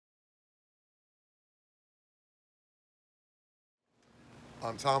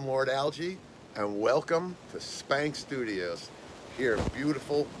I'm Tom Lord Alge, and welcome to Spank Studios here in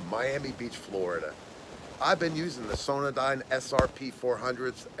beautiful Miami Beach, Florida. I've been using the Sonodyne SRP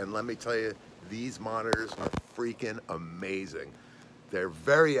 400s, and let me tell you, these monitors are freaking amazing. They're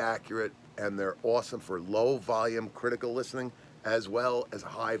very accurate, and they're awesome for low volume critical listening as well as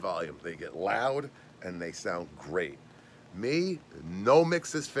high volume. They get loud and they sound great. Me, no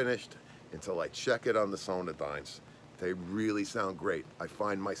mix is finished until I check it on the Sonodynes. They really sound great. I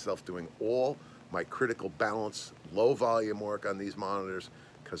find myself doing all my critical balance, low volume work on these monitors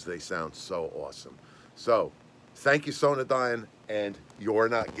because they sound so awesome. So, thank you, Sonodyne, and you're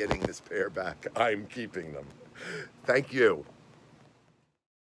not getting this pair back. I'm keeping them. Thank you.